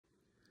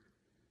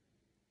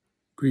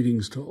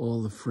Greetings to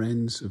all the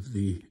friends of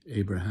the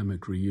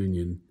Abrahamic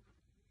Reunion.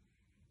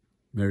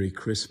 Merry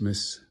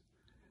Christmas,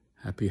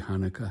 Happy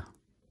Hanukkah.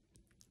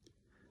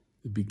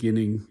 The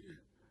beginning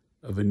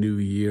of a new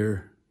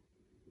year,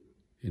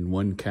 in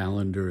one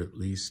calendar at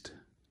least.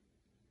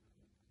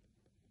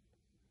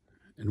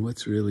 And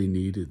what's really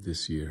needed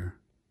this year?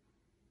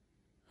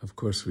 Of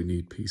course, we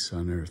need peace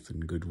on earth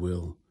and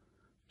goodwill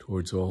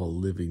towards all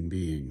living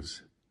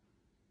beings.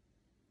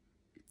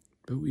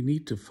 But we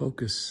need to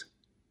focus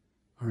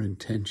our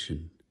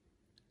intention,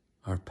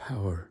 our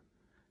power,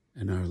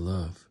 and our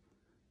love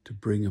to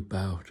bring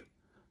about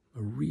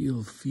a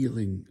real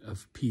feeling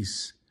of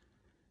peace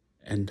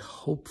and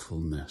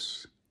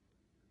hopefulness.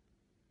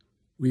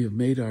 We have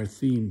made our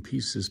theme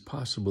Peace is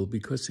Possible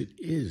because it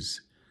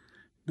is,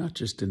 not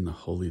just in the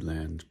Holy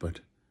Land,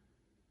 but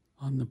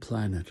on the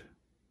planet.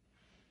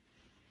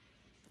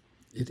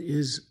 It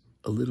is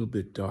a little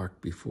bit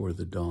dark before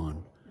the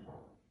dawn,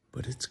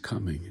 but it's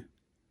coming.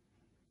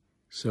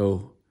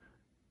 So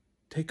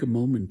take a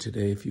moment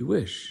today, if you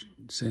wish,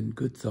 send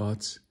good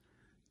thoughts,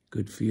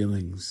 good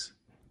feelings,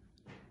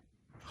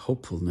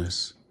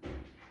 hopefulness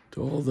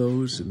to all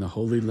those in the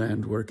Holy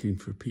Land working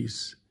for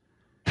peace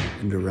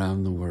and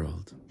around the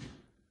world.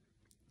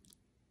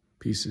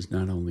 Peace is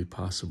not only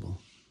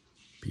possible,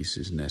 peace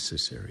is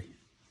necessary.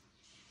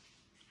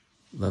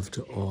 Love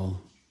to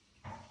all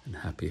and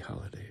happy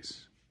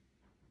holidays.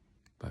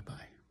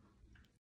 Bye-bye.